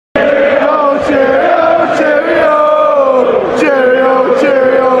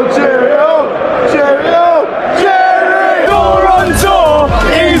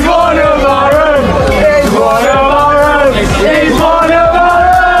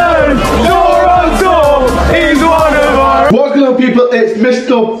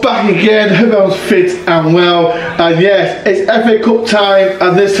Leicester back again. Hope I was fit and well. And yes, it's FA Cup time,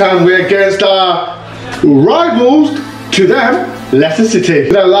 and this time we're against our rivals to them, Leicester City.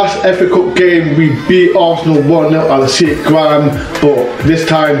 In our last FA Cup game, we beat Arsenal 1-0 at the City Ground, but this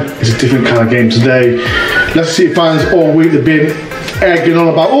time it's a different kind of game today. Leicester City fans all week they've been egging on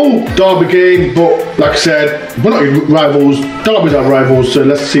about, oh, derby game, but like I said, we're not your rivals, derby's our rivals, so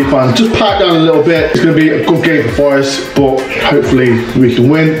Leicester City fans just pipe down a little bit. It's going to be a good game for Forest, but hopefully we can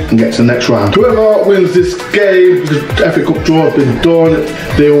win and get to the next round. Whoever wins this game, the FA Cup draw has been done,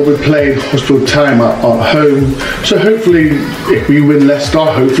 they will be playing hostile time at home, so hopefully if we win Leicester,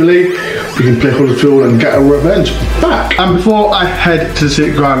 hopefully we can play Huddersfield and get a revenge back. And before I head to the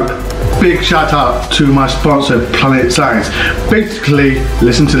City Ground, big shout out to my sponsor, Planet Signs. Basically,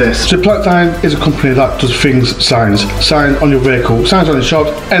 listen to this. So Planet Signs is a company that does things signs on your vehicle, signs on your shop,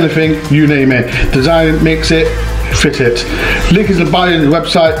 anything, you name it. Design it, makes it, fit it. Link is in the bio on the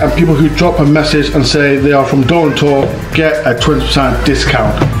website, and people who drop a message and say they are from DoreOnTour get a 20%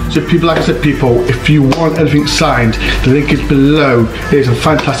 discount. So people, like I said, people, if you want anything signed, the link is below. It is a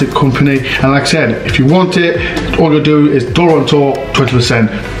fantastic company, and like I said, if you want it, all you do is DoreOnTour 20%.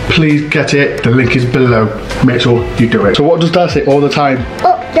 Please get it, the link is below. Make sure you do it. So what does Dad say all the time?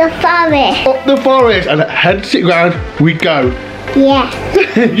 Up the forest. Up the forest, and head to City Ground we go. Yeah.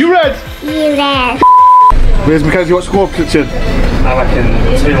 You ready? You red. Where's Mackenzie? What's the score prediction? I reckon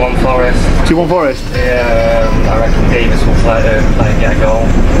 2-1 Forest. 2-1 Forest? Yeah, I reckon Davis will play and get a goal.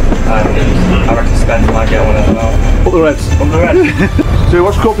 And I reckon Spencer might get one as well. Up the Reds. Up the Reds. So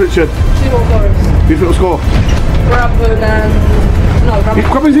what's the score prediction? 2-1 Forest. Who do you think will score? Grabban and... No, Grabban.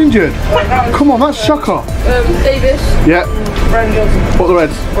 Grabban's injured? Come on, that's shocker. Davis. Yeah. Rangers. Up the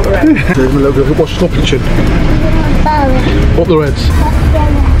Reds. Up the Reds. There's my logo. What's the score prediction? Up the Reds.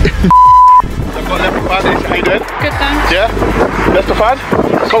 I've got Leicester fan. How you doing? Good, thanks. Yeah? Leicester fan?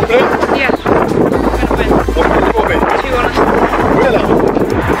 Confident? Yes. Gonna win. What's the score be? 2-1. Really?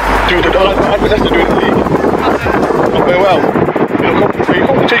 Dude, how did Leicester do in the league? Not very well.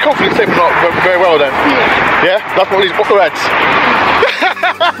 You're confident saying we're not very well then? Yeah? That's what leads up the Reds.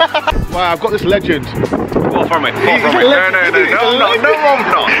 Wow, I've got this legend. Fall from it. Fall from it. No, I'm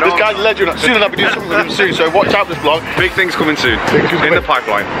not. This guy's a legend. Soon enough, I'll be doing something with him soon, so watch out for this vlog. Big things coming soon. In the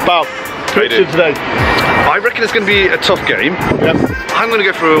pipeline. Bob, prediction today. I reckon it's going to be a tough game. Yep. I'm going to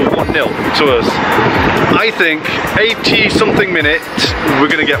go for a 1-0 to us. I think 80 something minutes we're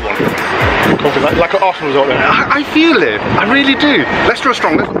going to get one. Confident, like an Arsenal result then. I feel it. I really do. Leicester are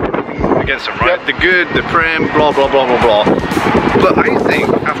strong against them, right? Yep. They're good, they're Prem, blah blah blah blah blah. But I think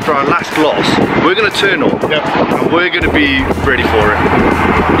after our last loss, we're going to turn up and we're going to be ready for it.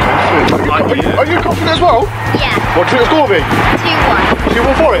 Are you confident as well? Yeah. What do you think the score will be? 2-1.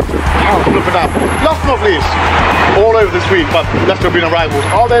 2-1 for it? Oh, look at that. Last but not least, all over this week, but Leicester have been our rivals.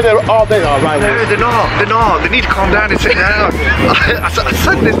 Are they our rivals? No, they're not. They need to calm down and sit down. I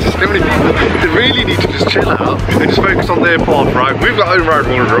said this to so many people. They really need to just chill out and just focus on their part, right? We've got own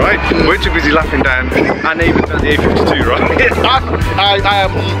rivalry, right? We're too busy laughing down our neighbours at the A52, right? I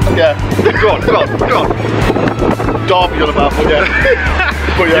am, yeah. Go on. Derby on about, but yeah.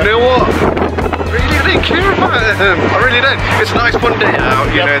 But yeah. You know what? Really, I don't care about them. I really don't. It's a nice fun day out,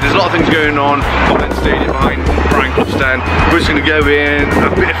 you know, there's a lot of things going on. Then Stadium behind Brian Club stand. We're just going to go in,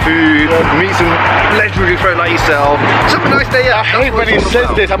 have a bit of food, meet some legendary folk like yourself. It's a nice day out. I hate when he says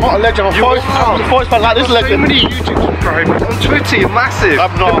this. I'm not a legend. I'm a Forest fan like this legend. So many YouTube subscribers on Twitter, you're massive.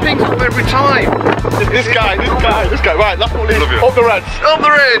 I'm not. The pings up every time. This guy. Right, that's what it is. Up the Reds. Up the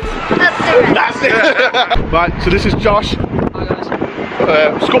Reds. That's it. Right, so this is Josh.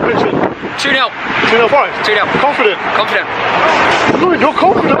 Score prediction. 2-0. 2-0 Forest. 2-0. Confident. No, you're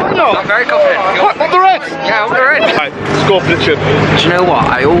confident, aren't you? I'm very confident. What, up the Reds? Yeah, up the Reds. Right, score prediction. Do you know what?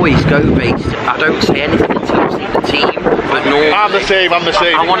 I always go based. I don't say anything until I see the team. But normally, I'm the same.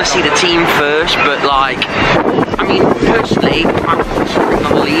 I want to see the team first, but like, I mean, personally, I'm concentrating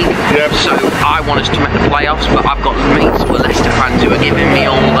on the league. Yep. So I want us to make the playoffs, but I've got mates who are Leicester fans who are giving me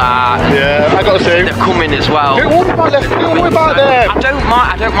all that. Yeah, I got the same. They're coming as well. Don't worry about Leicester. Don't worry about them. I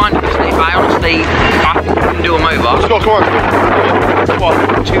don't mind honestly. I think we can do them over. Let's go, come on. What?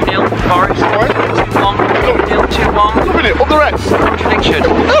 2-0 Forest. 2-1. 2-1. Loving it. Up the Reds. Contradiction.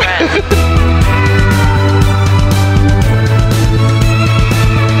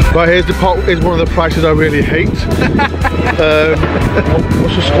 Right, here's one of the prices I really hate.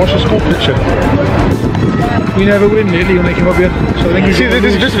 What's the score prediction? We never win nearly when they come up here. So I think See,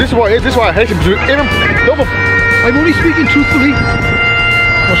 this is what it is. This is why I hate him. I'm only speaking truthfully.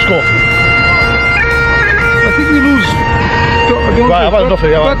 What's the score? I think we lose. Right, I've had enough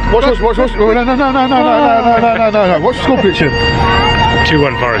of it. What's the score prediction?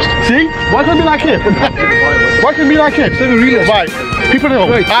 2-1 Forest. See? Why can't it be like him? Why can't it be like him? Right. People know.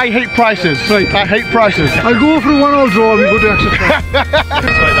 Right. I hate prices. Right. I hate prices. I'll go for a 1-all draw and we go to extra time.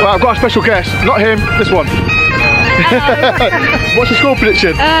 Well, I've got a special guest. Not him, this one. What's your score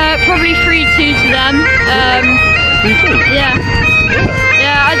prediction? Probably 3-2 to them. 3-2? Yeah.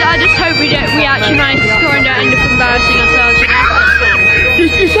 Yeah, I just hope we actually manage to score and don't end up embarrassing ourselves, you know?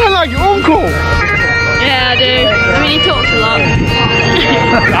 You sound like your uncle. Yeah, I do. I mean, he talks a lot.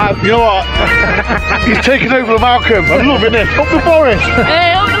 You know what? He's taken over Malcolm. I'm loving this. Up the forest.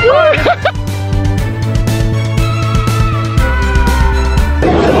 Hey, up the forest!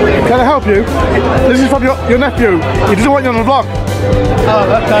 Can I help you? This is from your nephew. He doesn't want you on the vlog.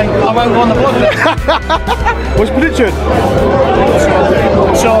 Oh, okay. I won't go on the vlog then. What's your prediction?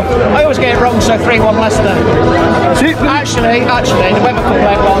 So, I always get it wrong, so 3-1 Leicester. See, Actually, the weather could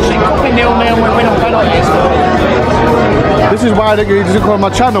play well. It could be 0-0 and we win on penalties. this is why he doesn't come on my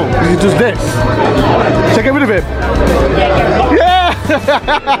channel. He does this. So get rid of him. Yeah!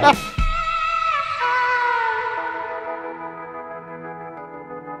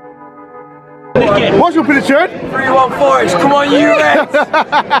 What's your prediction? 3-1 Forest, come on you Reds!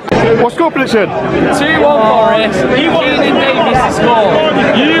 What's your prediction? 2-1 Forest, Keenan Davies to score.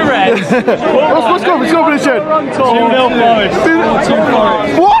 You Reds! What's your prediction? 2-0 Forest. 2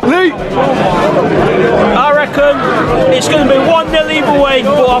 Forest. What? Lee? I reckon it's going to be 1-0 either way,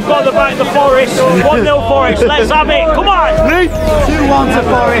 but I've got to back the Forest. 1-0 Forest, let's have it, come on! Lee? 2-1 to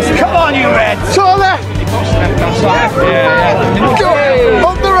Forest. Come on, you Reds. Charlie! Go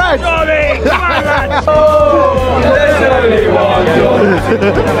on the Reds! Charlie, come on, lads! There's only one door.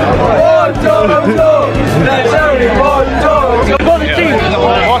 One door. There's only one door. Got the team.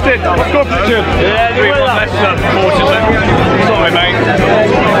 What's it? What's your prediction? Yeah, they will have. Unfortunately. Sorry, mate.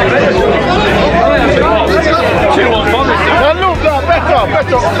 2-1 Forest. I love that. Better. Up the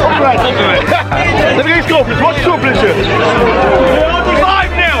Reds. Let me get your score, please. What's your prediction?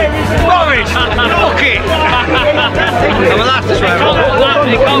 5-0 Forest. Fuck it. I'm allowed to swear.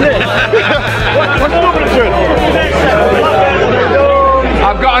 What's your prediction?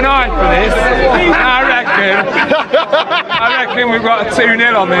 I've got an eye for this. I reckon we've got a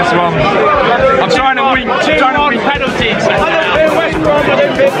 2-0 on this one. I'm trying to win. 2-1 penalties.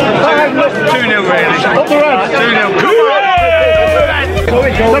 2-0 really. Up the Reds. 2-0. So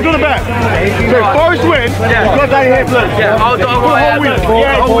I'm going to bet. So if Forest win, because they hit blue. Yeah, I'll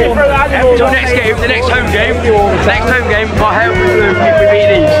win. Till next game, the next home game. My hair will be blue if we beat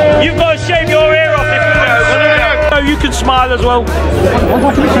these. You've got to shave your ear off if you know. So you can smile as well.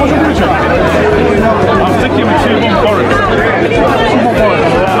 What's your prediction? I'm sticking with 2-1 Forest.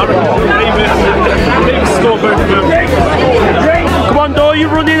 2-1 Forest. Come on, Dor, you're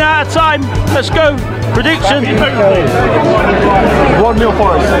running out of time. Let's go. Prediction. 1-0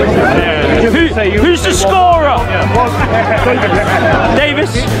 Forest. Who's the scorer?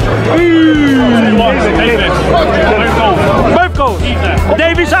 Davis. Both goals.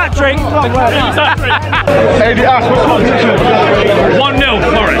 Davis hat-trick. Eddie Ash, what's your prediction? 1-0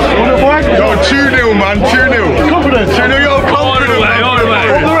 Forest. 1-0 Forest? Go 2-0 man, 2-0. Confident. 2-0, you're confident. Up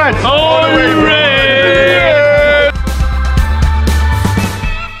the Reds. All the Reds.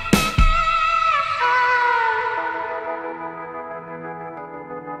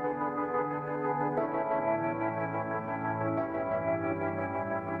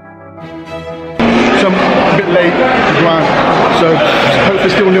 So I'm a bit late to grind, so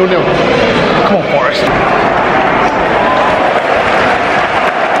hopefully still 0-0. Come on, Forest.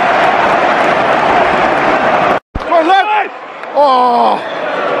 Come on, left! Oh!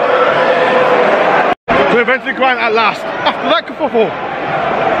 We eventually grind at last. After that kerfuffle.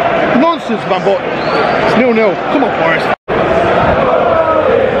 Nonsense, man, but it's 0-0. Come on, Forest.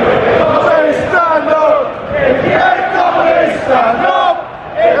 Stand up! Stand up!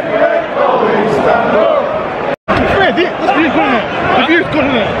 The view's good,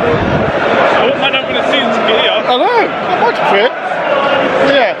 isn't it? I don't want to see it here. I know, not much of it.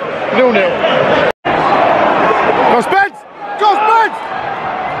 Yeah, 0-0. Go Spence! Go Spence!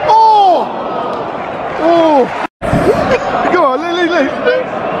 Oh! Oh! Go on, Lee.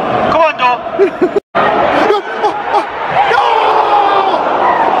 Come on, Dor.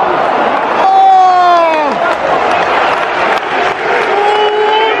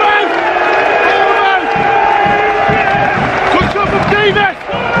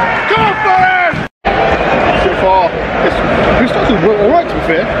 Alright, to be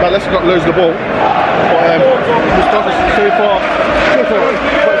fair, but Leicester got loads of the ball. But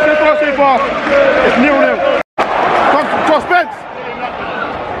so far, it's 0-0. Cross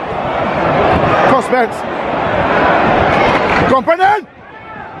Spence! Go on, Brendan!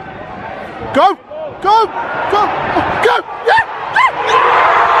 Go! Go! Go! Go! Yeah!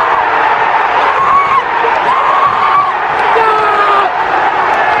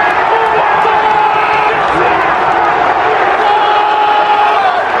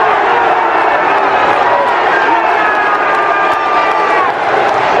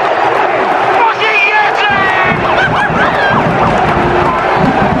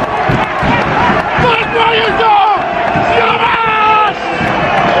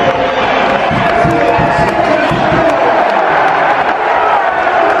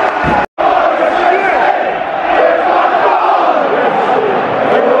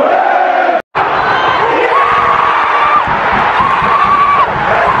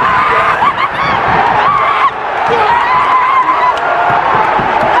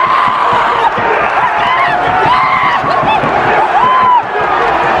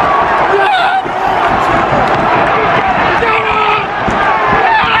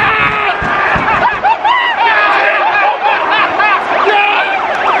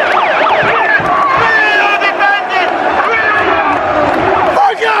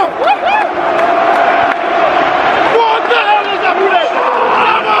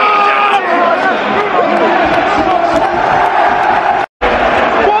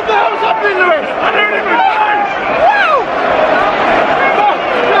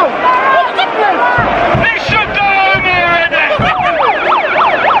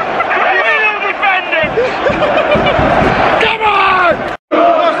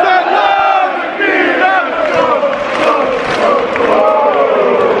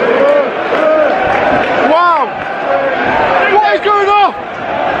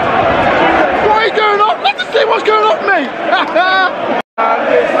 What's going on with me?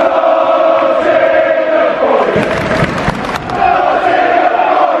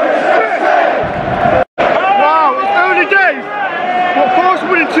 Wow, it's early days. But Forest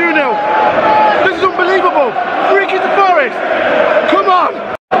winning 2-0. This is unbelievable. 3 kids to Forest. Come on.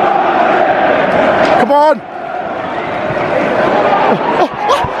 Come on.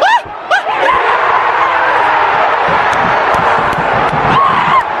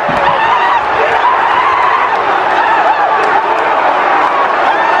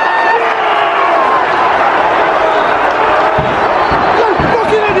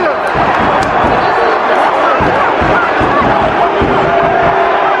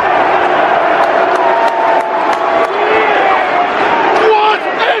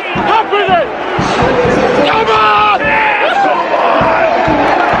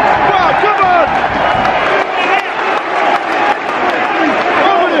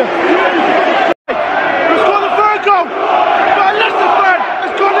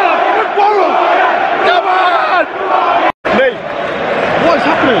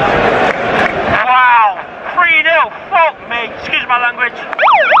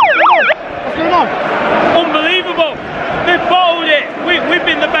 Unbelievable! They've bottled it. We've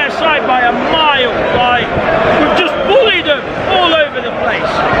been the best side by a mile. Like, we've just bullied them all over the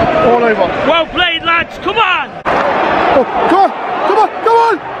place. All over. Well played, lads. Come on! Oh, come on! Come on! Come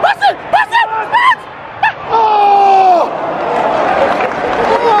on! Pass it! Pass it! Pass! Oh!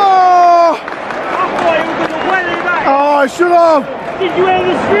 Oh! Oh, I should have! Did you hear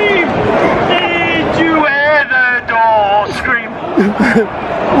the scream? Did you hear the door scream?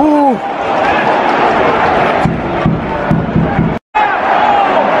 Ooh.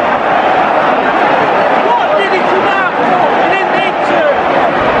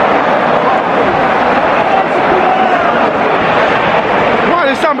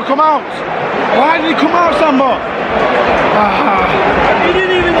 Samba, come out! Why did he come out, Samba? He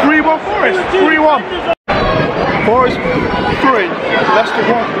didn't even 3-1 Forest, 3-1. Forest 3, Leicester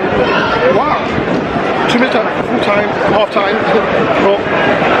 1. Wow. 2 minutes out, full time, half time. But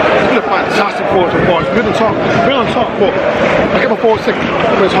it's been a fantastic quarter for Forest. We're on top, but I get my forward sick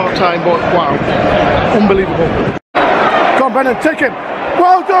when it's half time, but wow. Unbelievable. Come on, Brennan, take him.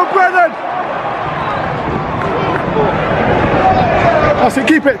 Well done, Brennan! That's it,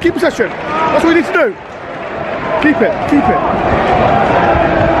 keep possession. That's what we need to do. Keep it.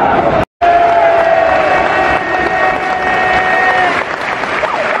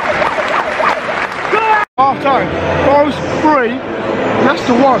 Half time. Forest 3,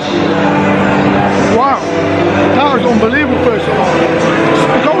 Leicester 1. Wow. That was unbelievable first of all.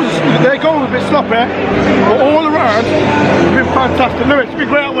 Their goal was a bit sloppy, but all around it's been fantastic. Lewis, it's been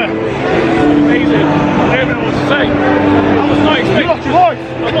great, haven't we? Amazing. I don't know what to say. I was not expecting. You lost your voice.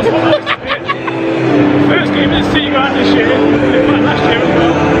 I lost my voice a bit. First game in the city ground this year, in fact last year as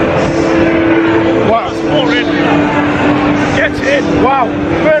well. Wow. That's 4 in. Get in. Wow.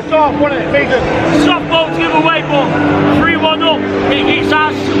 First half, wasn't it? Amazing. Softball to give away, but 3-1 up.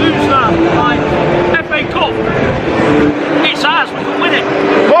 us lose that, like, FA Cup, it's ours, we can win it.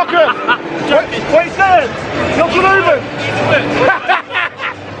 Walker! What he said? Not to move it!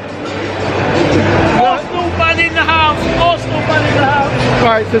 Arsenal man in the house, Arsenal man in the house.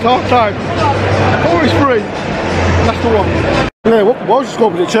 Right, it's half time. Forest 3, Leicester 1. Yeah, what was your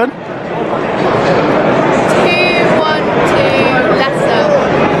score prediction? 2-1 to Leicester.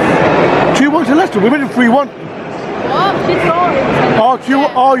 2-1 to Leicester, we went in 3-1. What? She thought it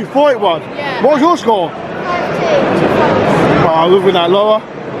was. Oh, you thought it was? Yeah. What was your score? 5-2. Oh, moving that lower.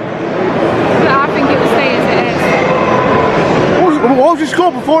 But I think it will stay as it is. What was your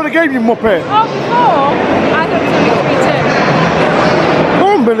score before the game, you muppet? Oh, before? I don't think it will be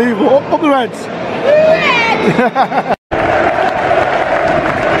 2. Unbelievable, up the Reds.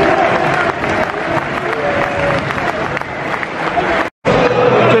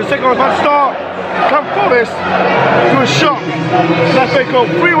 So the second one about to start. Nottingham Forest do a shot. Let's make up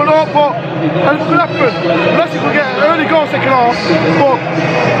 3-1 up, but anything could happen. Leicester could get an early goal second half, but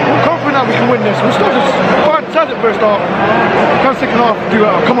we're confident that we can win this. We're still just fantastic first half. Can second half do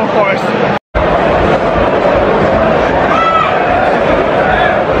it? Come on, Forest.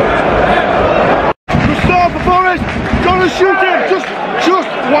 Good start for Forest. Gonna shoot it. Just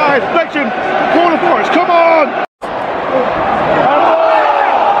wide. Flexion. Corner Forest. Come on.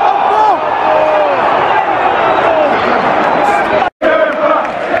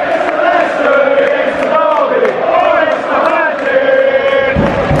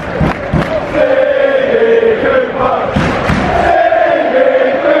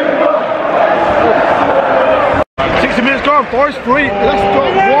 Forest 3, Leicester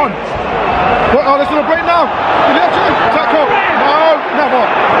 1. What, oh, Leicester on a break now. Is that true? Tackle. No, never.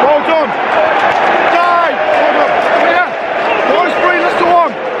 Well done. Die. Well done. Yeah. Forest 3, Leicester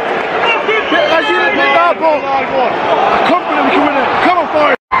 1. As you didn't pick that ball. I'm confident we can win it. Come on,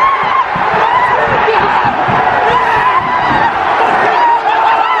 Forest.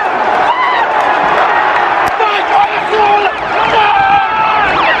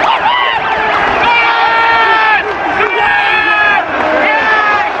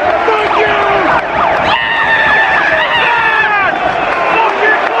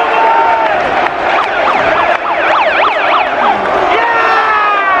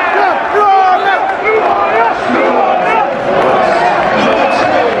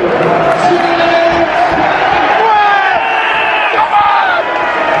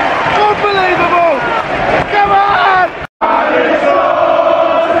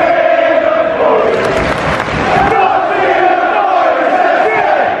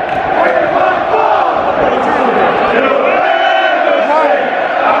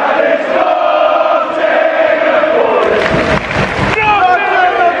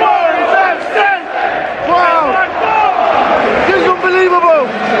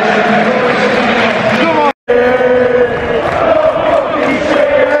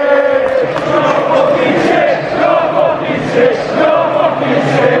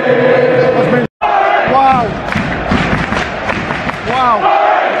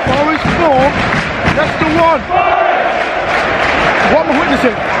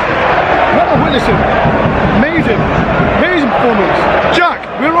 Amazing performance. Jack,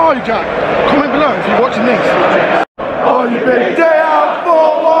 where are you, Jack? Comment below if you're watching this. On your big day out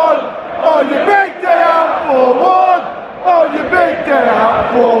for one. On your big day out for one. On your big day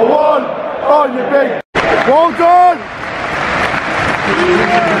out for one. On your big. Well done.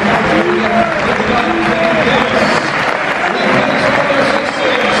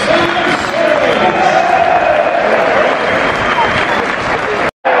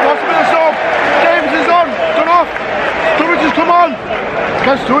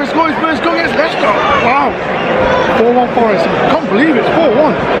 Let's do it, score his first goal against Leicester. Wow. 4-1 Forest. I can't believe it's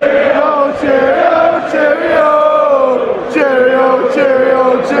 4-1. Cheerio, cheerio, cheerio,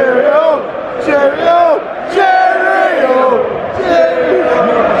 cheerio, cheerio, cheerio, cheerio, cheerio, cheerio.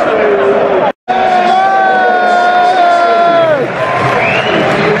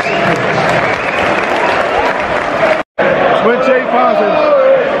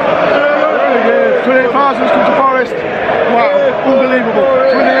 28,000 has come to Forest. Wow, unbelievable.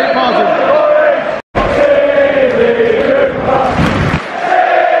 28,000.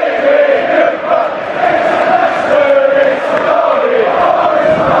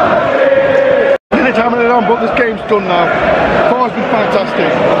 Time it on, but this game's done now. Forest's been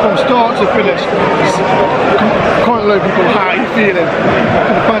fantastic from start to finish. Comment below people, how are you feeling?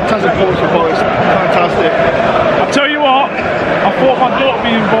 Fantastic performance for Forest. Fantastic. I'll tell you what, I thought my daughter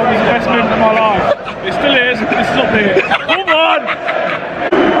being involved was the best moment of my life. It still is. This is up there. Come on!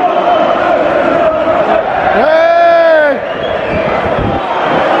 Hey!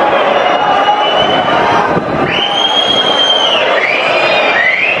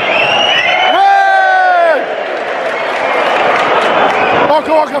 Oh,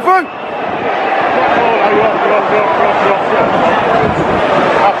 come on, get through.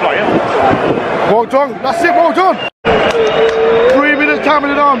 Well done, that's it, well done. 3 minutes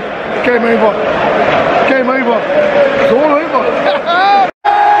timing it on. Game over. Game over. It's all over.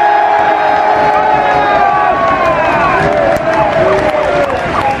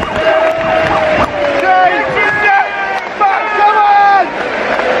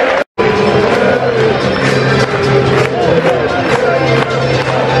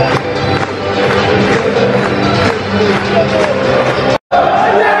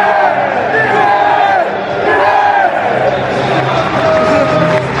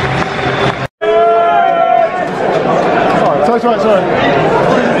 Sorry.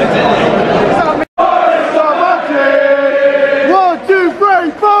 1, 2,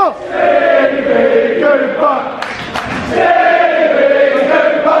 3, 4. Go back.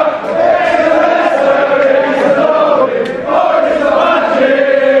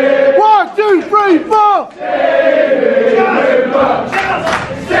 One, two, three, four.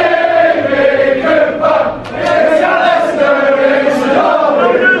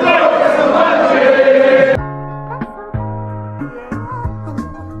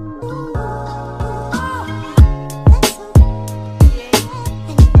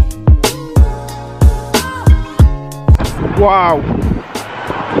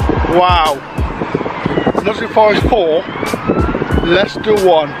 Wow. Nottingham Forest 4, Leicester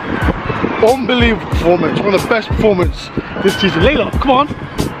 1. Unbelievable performance, one of the best performances this season. Layla, come on.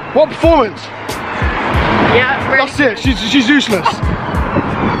 What performance? Yeah, great. That's it, she's useless.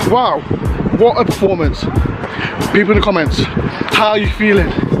 Wow, what a performance. People in the comments, how are you feeling?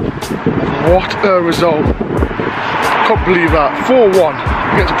 What a result. Can't believe that. 4-1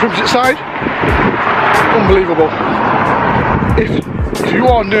 against the Crimson side. Unbelievable. If you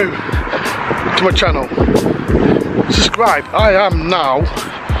are new to my channel, subscribe. I am now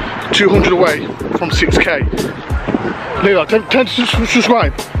 200 away from 6k. Leila, tell to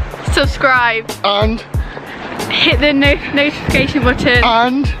subscribe. Subscribe. And hit the notification button.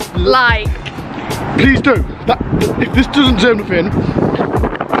 And like. Please do. If this doesn't deserve nothing,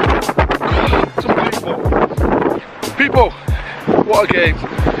 it's unbelievable. People, what a game.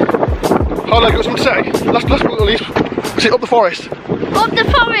 Oh, like, got something to say? Last one at least. Say up the forest. Up the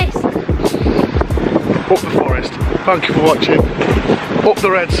forest. Up the forest. Thank you for watching. Up the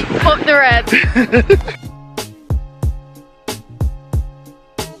Reds. Up the Reds.